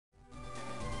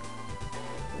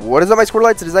What is up, my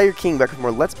Squirtleites? It is I, your king, back with more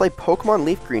Let's Play Pokemon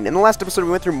Leaf Green. In the last episode, we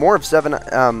went through more of 7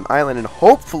 Island, and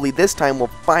hopefully this time we'll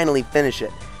finally finish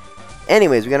it.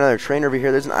 Anyways, we got another trainer over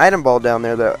here. There's an item ball down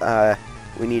there that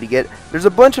we need to get. There's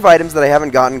a bunch of items that I haven't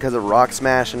gotten because of Rock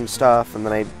Smash and stuff, and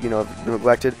then I,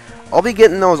 neglected. I'll be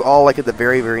getting those all like at the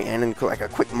very, very end, and like a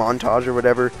quick montage or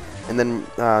whatever, and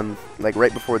then like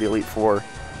right before the Elite Four,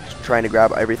 just trying to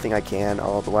grab everything I can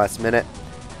all at the last minute.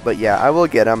 But yeah, I will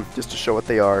get them just to show what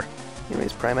they are.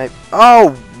 Anyways, Primate. Oh,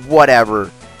 whatever.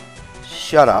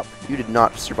 Shut up. You did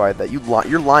not survive that.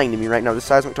 You're lying to me right now. This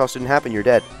seismic toss didn't happen. You're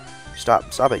dead.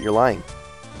 Stop it. You're lying.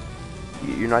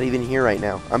 You're not even here right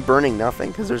now. I'm burning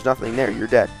nothing because there's nothing there. You're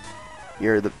dead.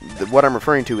 You're what I'm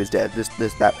referring to is dead.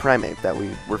 That Primate that we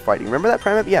were fighting. Remember that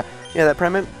Primate? Yeah, that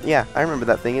Primate. Yeah, I remember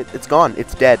that thing. It's gone.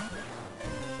 It's dead.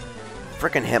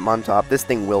 Frickin' Hitmontop. This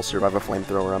thing will survive a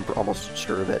flamethrower. I'm almost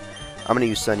sure of it. I'm gonna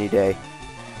use Sunny Day.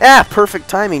 Ah, perfect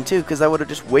timing too, because I would have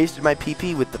just wasted my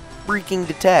PP with the freaking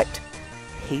Detect.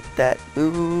 Hate that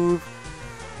move.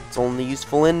 It's only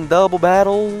useful in double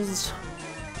battles.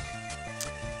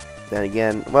 Then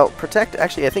again, well, Protect,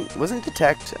 actually, I think, wasn't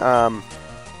Detect, and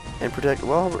Protect,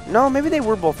 well, no, maybe they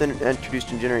were both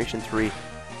introduced in Generation 3.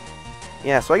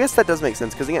 Yeah, so I guess that does make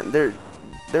sense, because again, they're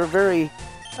very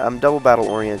double battle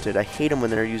oriented. I hate them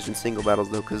when they're used in single battles,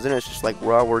 though, because then it's just like,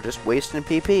 well, we're just wasting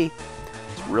PP.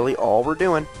 It's really all we're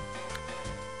doing.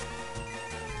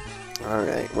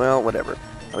 Alright, well, whatever.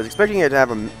 I was expecting it to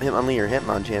have a Hitmonlee or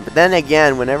Hitmonchan, but then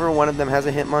again, whenever one of them has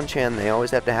a Hitmonchan, they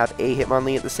always have to have a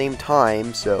Hitmonlee at the same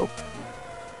time, so...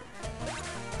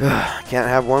 can't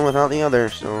have one without the other,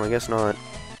 so I guess not.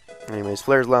 Anyways,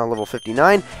 Flare's now level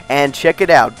 59, and check it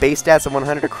out, base stats of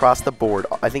 100 across the board.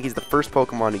 I think he's the first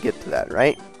Pokemon to get to that,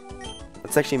 right?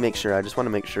 Let's actually make sure. I just want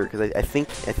to make sure, because I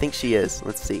think she is.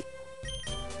 Let's see.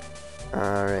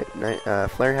 Alright,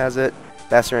 Flare has it.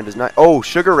 Bassaran does not. Oh,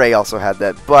 Sugar Ray also had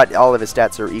that, but all of his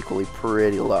stats are equally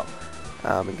pretty low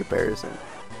in comparison.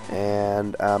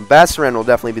 And Bassaran will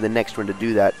definitely be the next one to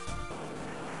do that.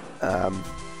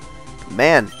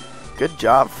 Man, good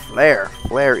job, Flare.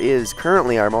 Flare is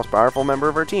currently our most powerful member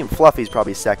of our team. Fluffy's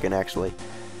probably second, actually,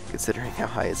 considering how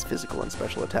high his physical and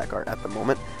special attack are at the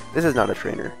moment. This is not a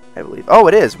trainer, I believe. Oh,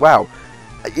 it is. Wow.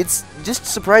 It's just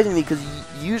surprising me because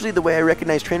usually the way I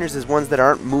recognize trainers is ones that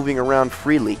aren't moving around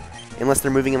freely, unless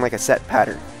they're moving in like a set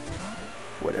pattern.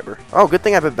 Whatever. Oh, good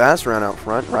thing I put Bassaran out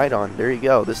front. Right on. There you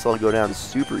go. This will go down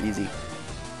super easy.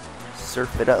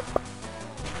 Surf it up.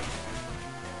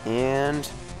 And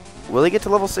will he get to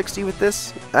level 60 with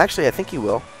this? Actually, I think he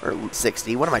will. Or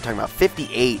 60. What am I talking about?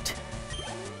 58.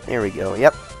 There we go.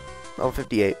 Yep. Level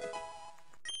 58.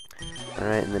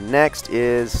 Alright, and the next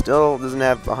is, still doesn't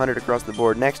have 100 across the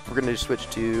board. Next, we're going to switch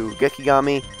to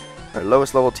Gekigami, our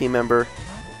lowest level team member.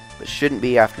 But shouldn't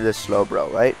be after this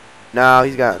Slowbro, right? No,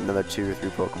 he's got another 2 or 3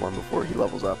 Pokemon before he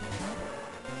levels up.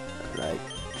 Alright.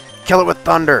 Kill it with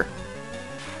Thunder!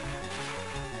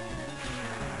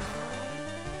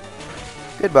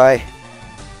 Goodbye.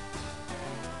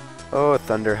 Oh,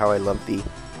 Thunder, how I love thee.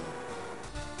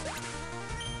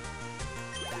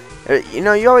 You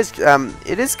know, you always,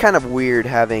 it is kind of weird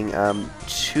having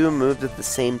 2 moves with the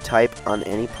same type on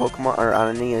any Pokemon, or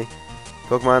on any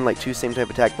Pokemon, like 2 same type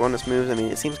attack bonus moves. I mean,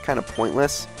 it seems kind of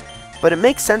pointless, but it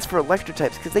makes sense for electric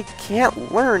types because they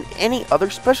can't learn any other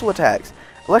special attacks.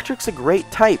 Electric's a great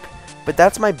type, but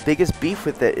that's my biggest beef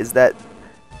with it, is that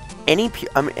any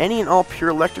and all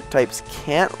pure electric types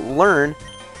can't learn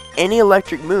any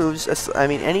electric moves,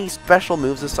 any special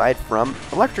moves aside from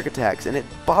electric attacks, and it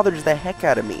bothers the heck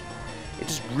out of me. It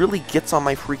just really gets on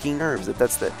my freaking nerves that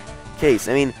that's the case.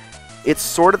 I mean, it's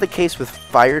sort of the case with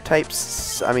fire types,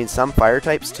 some fire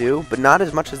types too, but not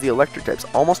as much as the electric types.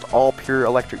 Almost all pure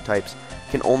electric types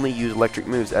can only use electric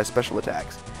moves as special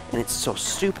attacks, and it's so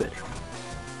stupid.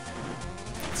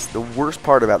 It's the worst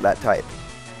part about that type.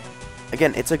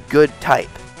 Again, it's a good type.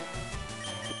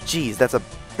 Jeez,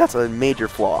 that's a major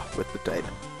flaw with the type.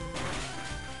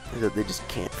 Is that they just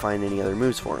can't find any other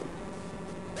moves for him.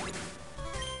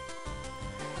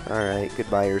 Alright,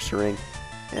 goodbye, Ursaring.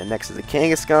 And next is a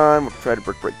Kangaskhan. We'll try to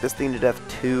break this thing to death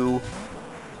too.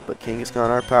 But Kangaskhan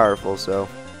are powerful, so...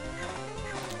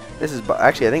 This is...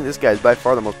 Actually, I think this guy is by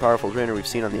far the most powerful trainer we've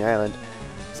seen on the island.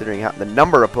 Considering the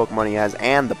number of Pokemon he has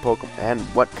and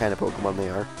what kind of Pokemon they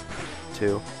are,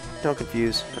 too. Don't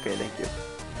confuse. Okay, thank you.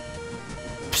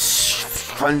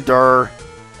 Endure.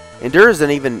 Endure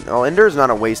isn't even... Well, Endure is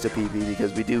not a waste of PP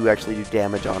because we do actually do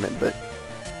damage on it, but...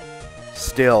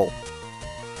 Still.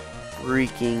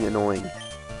 Freaking annoying.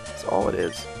 That's all it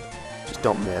is. Just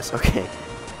don't miss. Okay.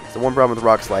 So one problem with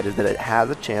Rock Slide is that it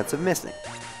has a chance of missing.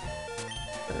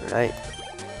 Alright.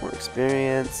 more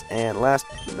experience. And last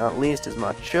but not least is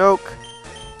Machoke.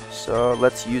 So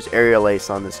let's use Aerial Ace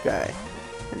on this guy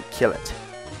and kill it.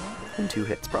 In 2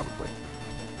 hits, probably.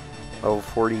 Level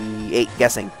 48,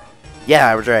 guessing. Yeah,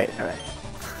 I was right. Alright.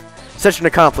 Such an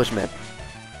accomplishment.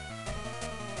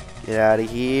 Get out of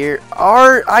here.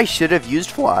 I should have used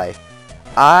Fly.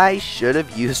 I should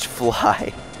have used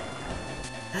Fly.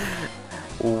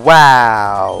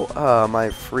 Wow. Oh, my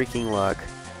freaking luck.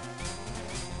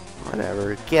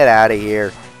 Whatever. Get out of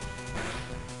here.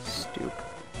 Stupid.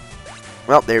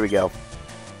 Well, there we go.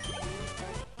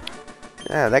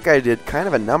 Yeah, that guy did kind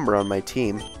of a number on my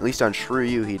team. At least on Shrew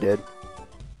You he did.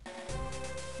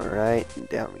 Alright,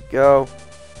 down we go.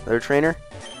 Another trainer?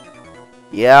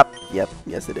 Yep,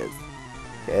 yes it is.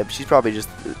 Okay, she's probably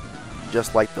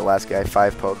just like the last guy,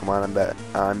 5 Pokemon,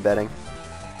 I'm betting.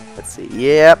 Let's see.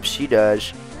 Yep, she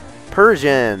does.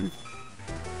 Persian.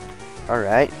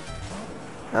 Alright.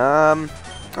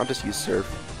 I'll just use Surf.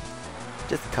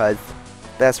 Just cuz.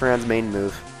 That's Round's main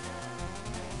move.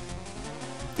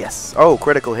 Yes. Oh,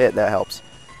 critical hit. That helps.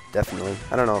 Definitely.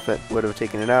 I don't know if it would have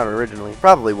taken it out originally.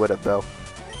 Probably would have, though.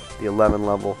 The 11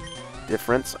 level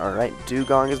difference. Alright,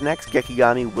 Dugong is next.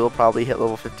 Gekigami will probably hit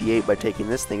level 58 by taking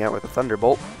this thing out with a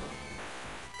Thunderbolt.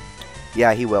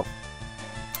 Yeah, he will.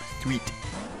 Sweet.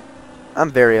 I'm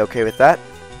very okay with that.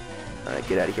 Alright,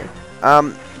 get out of here.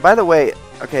 By the way,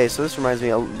 okay, so this reminds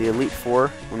me of the Elite Four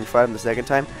when we fight them the second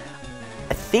time.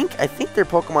 I think their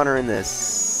Pokemon are in the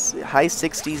high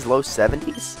 60s, low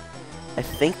 70s. I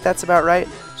think that's about right.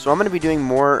 So I'm going to be doing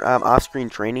more off-screen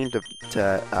training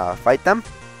to fight them.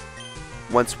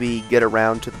 Once we get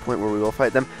around to the point where we will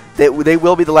fight them, they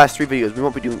will be the last 3 videos. We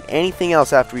won't be doing anything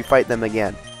else after we fight them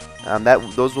again.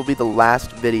 Those will be the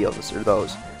last videos, or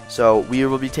those. So we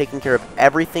will be taking care of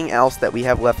everything else that we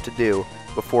have left to do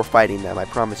before fighting them. I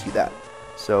promise you that.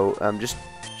 So just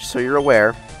so you're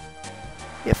aware,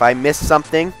 if I miss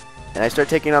something and I start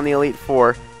taking on the Elite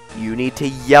Four, you need to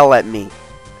yell at me,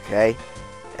 okay?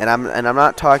 And I'm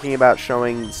not talking about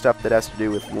showing stuff that has to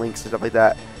do with links and stuff like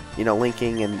that. You know,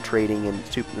 linking and trading and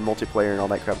multiplayer and all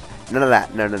that crap. None of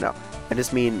that. No. I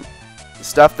just mean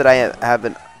stuff that I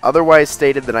haven't otherwise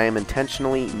stated that I am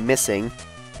intentionally missing.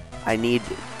 I need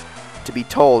to be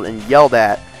told and yelled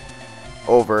at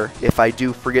over if I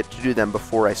do forget to do them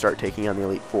before I start taking on the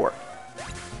Elite Four.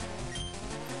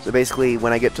 So basically,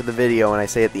 when I get to the video and I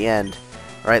say at the end,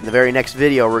 alright, in the very next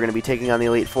video we're going to be taking on the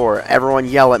Elite Four, everyone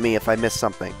yell at me if I miss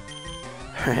something.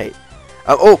 Alright.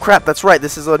 Oh crap, that's right,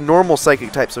 this is a normal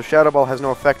Psychic type, so Shadow Ball has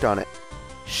no effect on it.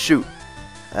 Shoot.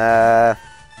 Let's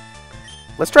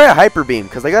try a Hyper Beam,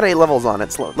 because I got 8 levels on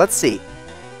it. So let's see.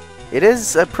 It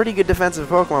is a pretty good defensive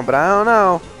Pokemon, but I don't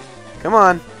know. Come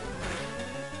on.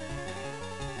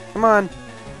 Come on.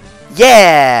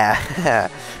 Yeah!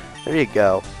 There you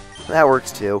go. That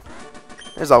works too.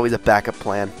 There's always a backup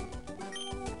plan.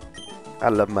 I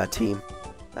love my team.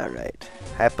 Alright.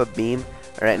 Hyper Beam.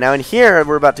 Alright, now in here,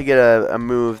 we're about to get a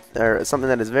move, or something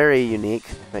that is very unique,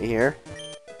 right here.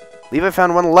 Levi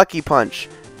found 1 Lucky Punch.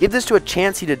 Give this to a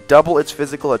Chansey to double its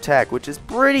physical attack, which is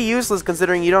pretty useless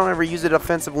considering you don't ever use it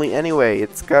offensively anyway.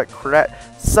 It's got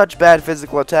such bad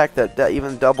physical attack that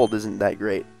even doubled isn't that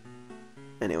great.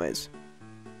 Anyways.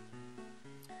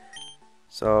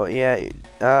 So, yeah,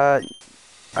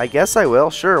 I guess I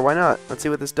will. Sure, why not? Let's see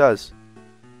what this does.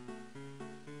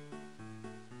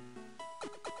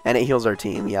 And it heals our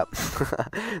team, yep.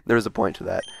 There was a point to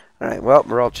that. Alright, well,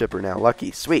 we're all chipper now.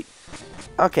 Lucky. Sweet.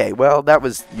 Okay, well, that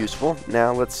was useful.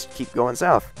 Now let's keep going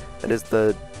south. That is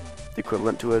the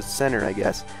equivalent to a center, I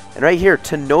guess. And right here,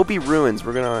 Tanobi Ruins.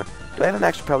 We're gonna... Do I have an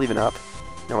extra Propel even up?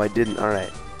 No, I didn't.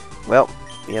 Alright. Well,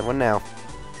 we have one now.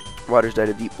 Water's dyed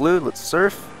a deep blue. Let's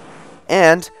surf.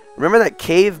 And, remember that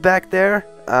cave back there?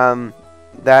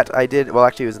 That I did... Well,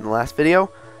 actually, it was in the last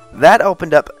video. That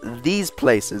opened up these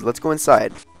places. Let's go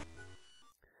inside.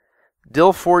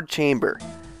 Dilford Chamber.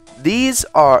 This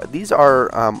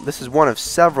is one of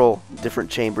several different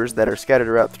chambers that are scattered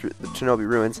around through the Tanobi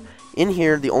Ruins. In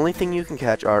here, the only thing you can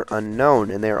catch are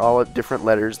Unown, and they are all different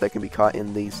letters that can be caught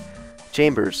in these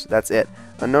chambers. That's it.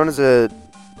 Unown is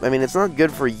I mean, it's not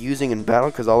good for using in battle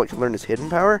because all it can learn is Hidden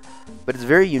Power, but it's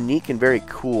very unique and very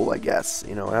cool, I guess.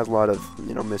 You know, it has a lot of,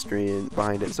 mystery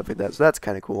behind it and stuff like that, so that's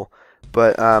kind of cool.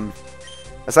 But,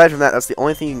 aside from that, that's the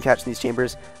only thing you can catch in these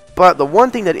chambers. But the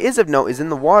one thing that is of note is in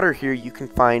the water here you can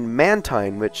find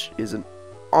Mantine, which is an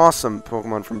awesome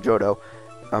Pokemon from Johto.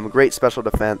 Great special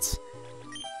defense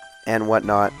and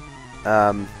whatnot.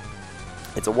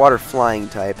 It's a water flying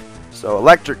type, so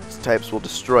electric types will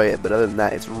destroy it, but other than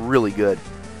that, it's really good.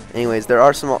 Anyways, there are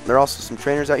also some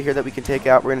trainers out here that we can take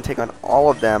out. We're going to take on all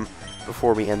of them.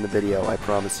 before we end the video, I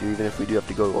promise you, even if we do have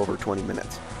to go over 20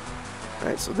 minutes.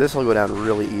 Alright, so this will go down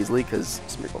really easily because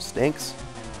Smeargle stinks.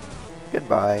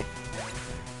 Goodbye.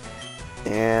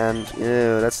 And,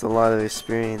 ew, that's a lot of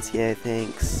experience. Yeah,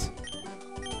 thanks.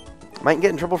 Might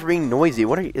get in trouble for being noisy.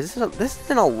 What are you? This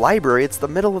isn't a library. It's the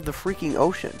middle of the freaking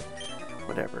ocean.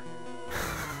 Whatever.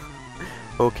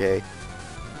 Okay.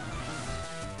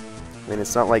 I mean,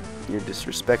 it's not like you're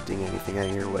disrespecting anything out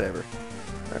here or whatever.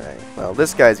 Alright, well,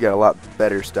 this guy's got a lot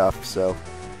better stuff, so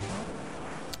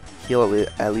he'll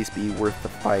at least be worth the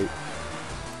fight.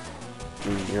 I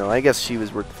mean, you know, I guess she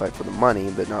was worth the fight for the money,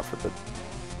 but not for the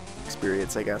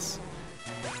experience, I guess.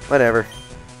 Whatever.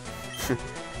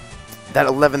 That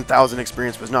 11,000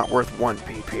 experience was not worth 1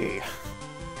 PP.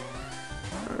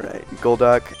 Alright,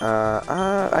 Golduck.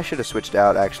 I should have switched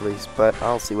out, actually, but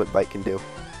I'll see what Bite can do.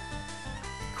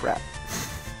 Crap.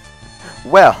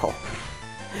 Well,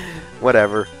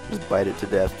 whatever. Just bite it to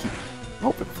death. Keep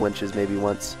hope it flinches maybe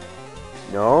once.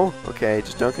 No? Okay,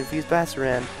 just don't confuse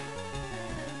Bassaran.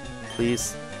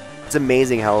 Please. It's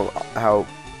amazing how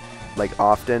like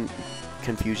often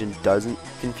confusion doesn't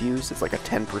confuse. It's like a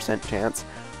 10% chance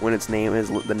when its name is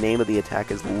the name of the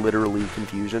attack is literally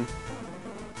confusion.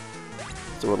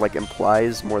 So it like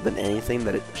implies more than anything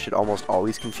that it should almost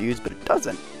always confuse, but it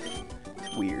doesn't.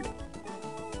 It's weird.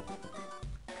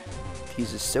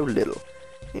 Confuses so little.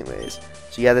 Anyways,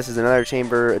 so yeah, this is another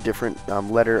chamber, a different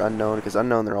letter unknown, because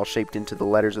unknown they're all shaped into the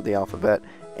letters of the alphabet,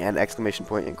 and exclamation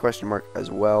point and question mark as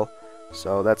well.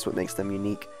 So that's what makes them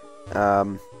unique.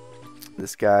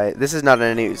 This guy, this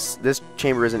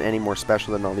chamber isn't any more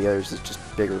special than all the others. It's just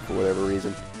bigger for whatever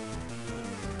reason.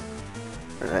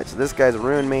 All right, so this guy's a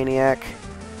Ruin Maniac.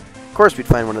 Of course, we'd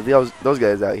find one of those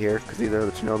guys out here, because these are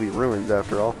the Shinobi Ruins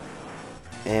after all.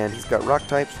 And he's got rock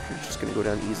types. We're just going to go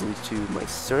down easily to my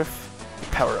Surf. The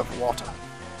power of water.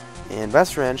 And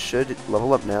Bassaran should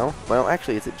level up now. Well,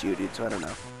 actually, it's a Geodude, so I don't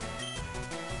know.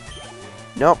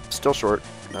 Nope, still short.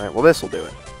 Alright, well, this will do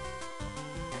it.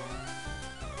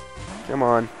 Come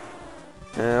on.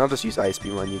 I'll just use Ice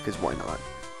Beam on you, because why not?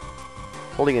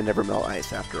 Holding a never melt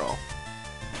ice, after all.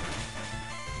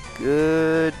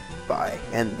 Goodbye.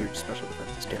 And your special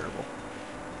defense is terrible.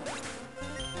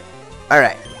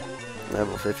 Alright.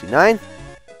 Level 59.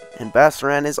 And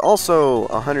Bassaran is also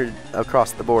 100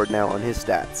 across the board now on his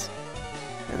stats.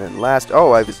 And then last...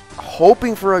 Oh, I was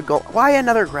hoping for a Golem. Why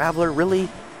another Graveler? Really?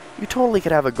 You totally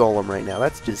could have a Golem right now.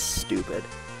 That's just stupid.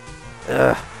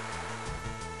 Ugh.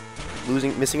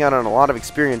 Missing out on a lot of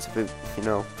experience if it, you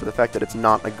know, for the fact that it's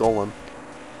not a Golem.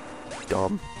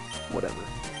 Dumb. Whatever.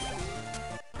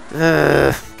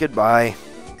 Goodbye,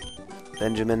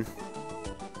 Benjamin.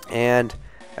 And...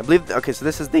 I believe, okay, so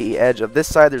this is the edge of this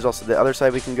side. There's also the other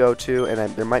side we can go to,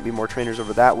 and there might be more trainers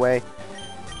over that way.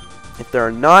 If there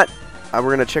are not, we're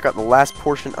going to check out the last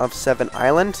portion of 7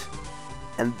 Island,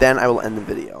 and then I will end the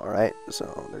video, alright?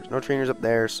 So, there's no trainers up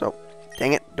there, so,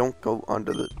 dang it, don't go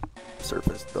onto the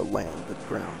surface, the land, the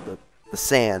ground, the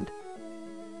sand.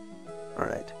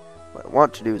 Alright, what I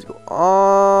want to do is go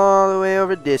all the way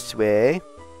over this way.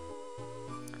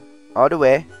 All the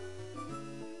way.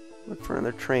 Look for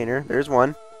another trainer. There's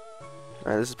one.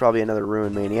 Alright, this is probably another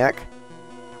Ruin Maniac.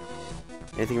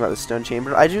 Anything about the Stone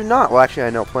Chamber? I do not. Well, actually,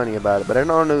 I know plenty about it, but I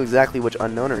don't know exactly which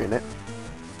unknown are in it.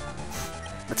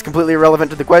 That's completely irrelevant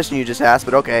to the question you just asked,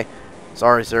 but okay.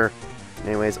 Sorry, sir.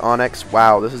 Anyways, Onyx.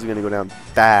 Wow, this is going to go down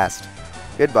fast.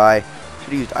 Goodbye.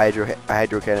 Should have used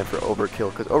Hydro Cannon for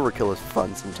Overkill, because Overkill is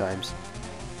fun sometimes.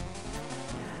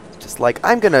 It's just like,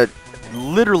 I'm going to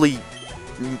literally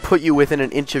put you within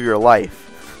an inch of your life.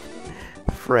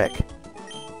 Frick.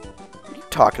 What are you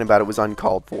talking about? It was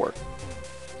uncalled for.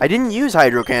 I didn't use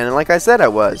Hydro Cannon like I said I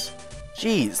was.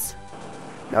 Jeez.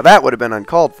 Now that would have been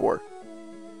uncalled for. It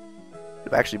would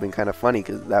have actually been kind of funny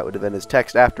because that would have been his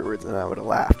text afterwards and I would have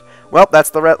laughed. Well, that's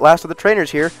the last of the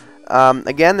trainers here.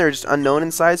 Again, they're just unknown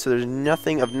inside, so there's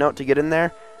nothing of note to get in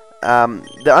there.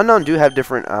 The unknown do have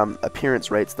different appearance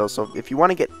rates though, so if you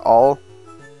want to get all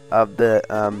of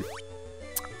the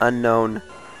unknown...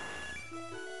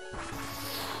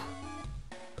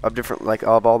 of different, like,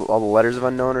 of all the letters of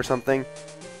unknown or something,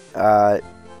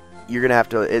 you're gonna have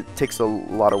to, it takes a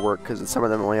lot of work, because some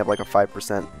of them only have like a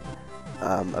 5%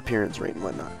 appearance rate and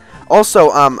whatnot.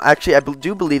 Also, actually, I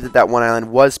do believe that one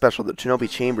island was special, the Shinobi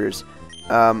Chambers,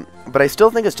 but I still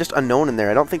think it's just unknown in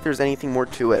there. I don't think there's anything more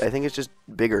to it. I think it's just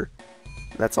bigger.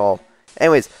 That's all.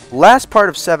 Anyways, last part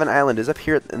of 7 Island is up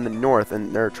here in the north,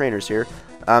 and there are trainers here.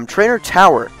 Trainer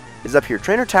Tower is up here.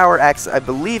 Trainer Tower acts, I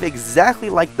believe, exactly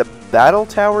like the Battle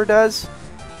Tower does.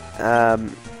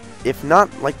 If not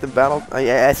like the Battle...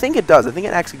 I think it does. I think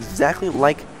it acts exactly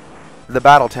like the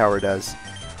Battle Tower does.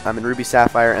 in Ruby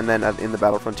Sapphire, and then in the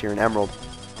Battle Frontier in Emerald.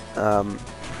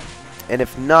 And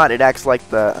if not, it acts like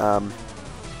the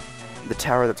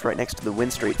tower that's right next to the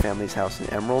Windstreet family's house in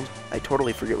Emerald. I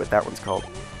totally forget what that one's called.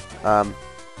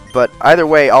 But either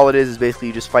way, all it is basically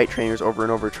you just fight trainers over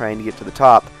and over trying to get to the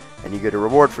top, and you get a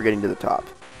reward for getting to the top.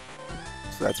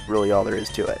 So that's really all there is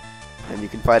to it. And you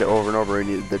can fight it over and over,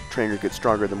 and the trainers get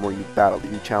stronger the more you battle,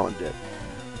 you challenge it.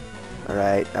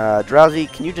 Alright, Drowsy,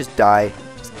 can you just die?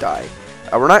 Just die.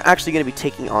 We're not actually going to be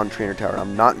taking on Trainer Tower.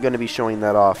 I'm not going to be showing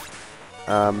that off.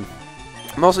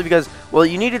 Mostly because, well,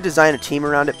 you need to design a team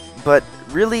around it, but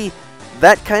really,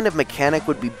 that kind of mechanic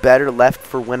would be better left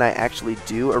for when I actually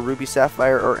do a Ruby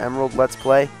Sapphire or Emerald Let's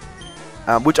Play.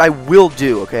 Which I will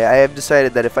do, okay? I have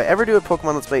decided that if I ever do a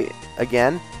Pokemon Let's Play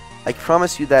again, I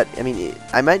promise you that, I mean,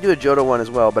 I might do a Johto one as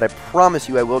well, but I promise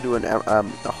you I will do a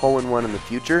Hoenn one in the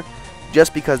future,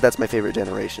 just because that's my favorite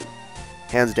generation.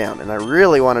 Hands down. And I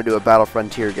really want to do a Battle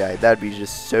Frontier guide. That'd be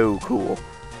just so cool.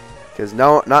 Because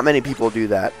not many people do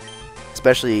that.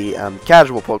 Especially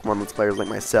casual Pokemon Let's Players like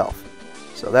myself.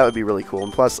 So that would be really cool.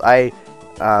 And plus, I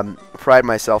pride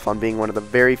myself on being one of the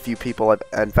very few people,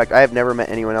 in fact, I have never met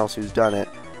anyone else who's done it.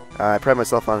 I pride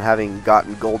myself on having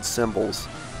gotten gold symbols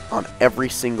on every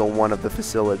single one of the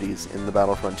facilities in the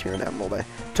Battle Frontier and Emerald. It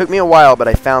took me a while, but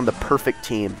I found the perfect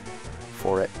team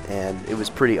for it, and it was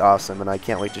pretty awesome, and I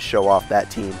can't wait to show off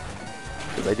that team,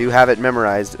 because I do have it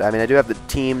memorized. I mean, I do have the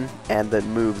team and the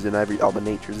moves and all the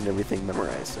natures and everything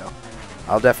memorized, so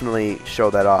I'll definitely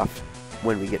show that off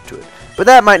when we get to it. But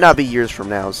that might not be years from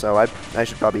now, so I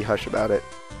should probably hush about it,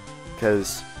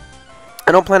 because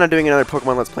I don't plan on doing another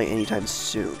Pokemon Let's Play anytime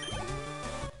soon.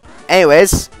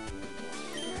 Anyways,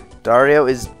 Dario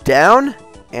is down,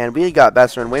 and we got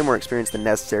Bassarin way more experience than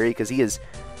necessary, because he is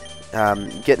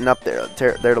getting up there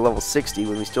to level 60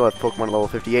 when we still have Pokemon at level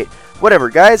 58. Whatever,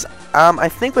 guys. I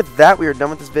think with that we are done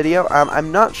with this video.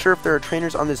 I'm not sure if there are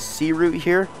trainers on this sea route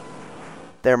here.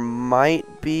 There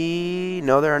might be.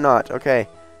 No, there are not. Okay.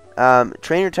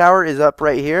 Trainer Tower is up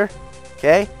right here.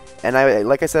 Okay. And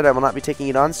like I said, I will not be taking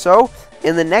it on. So,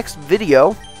 in the next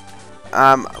video,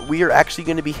 we are actually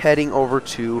going to be heading over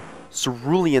to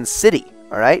Cerulean City.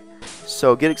 Alright?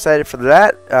 So get excited for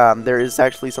that. There is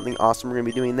actually something awesome we're going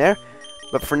to be doing there.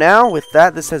 But for now, with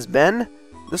that, this has been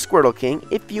the Squirtle King.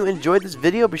 If you enjoyed this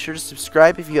video, be sure to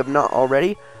subscribe if you have not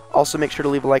already. Also, make sure to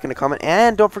leave a like and a comment.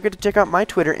 And don't forget to check out my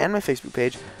Twitter and my Facebook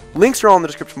page. Links are all in the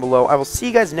description below. I will see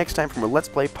you guys next time from a Let's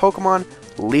Play Pokemon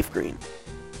Leaf Green.